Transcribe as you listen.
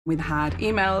We'd had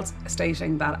emails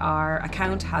stating that our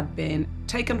account had been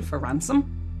taken for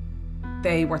ransom.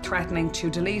 They were threatening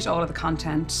to delete all of the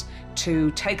content,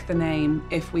 to take the name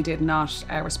if we did not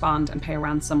respond and pay a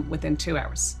ransom within 2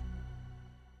 hours.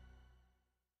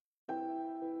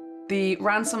 The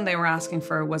ransom they were asking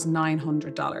for was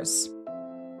 $900.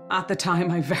 At the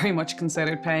time, I very much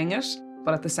considered paying it,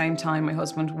 but at the same time, my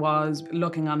husband was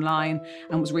looking online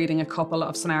and was reading a couple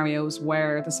of scenarios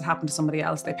where this had happened to somebody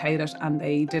else, they paid it and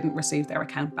they didn't receive their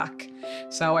account back.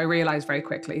 So I realized very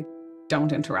quickly,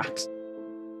 don't interact.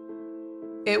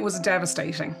 It was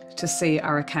devastating to see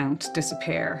our account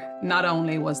disappear. Not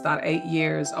only was that 8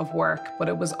 years of work, but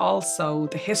it was also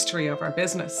the history of our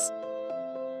business.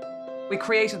 We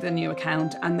created a new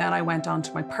account and then I went on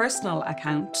to my personal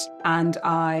account and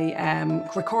I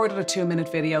recorded a 2-minute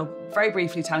video, very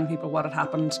briefly telling people what had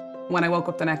happened. When I woke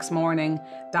up the next morning,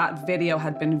 that video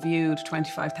had been viewed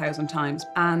 25,000 times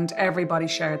and everybody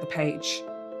shared the page.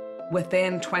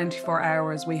 Within 24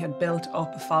 hours, we had built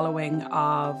up a following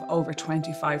of over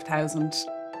 25,000.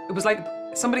 It was like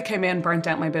somebody came in, burnt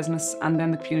out my business, and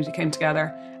then the community came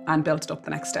together and built it up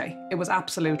the next day. It was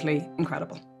absolutely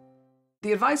incredible.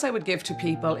 The advice I would give to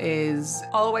people is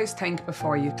always think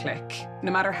before you click.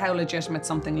 No matter how legitimate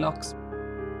something looks,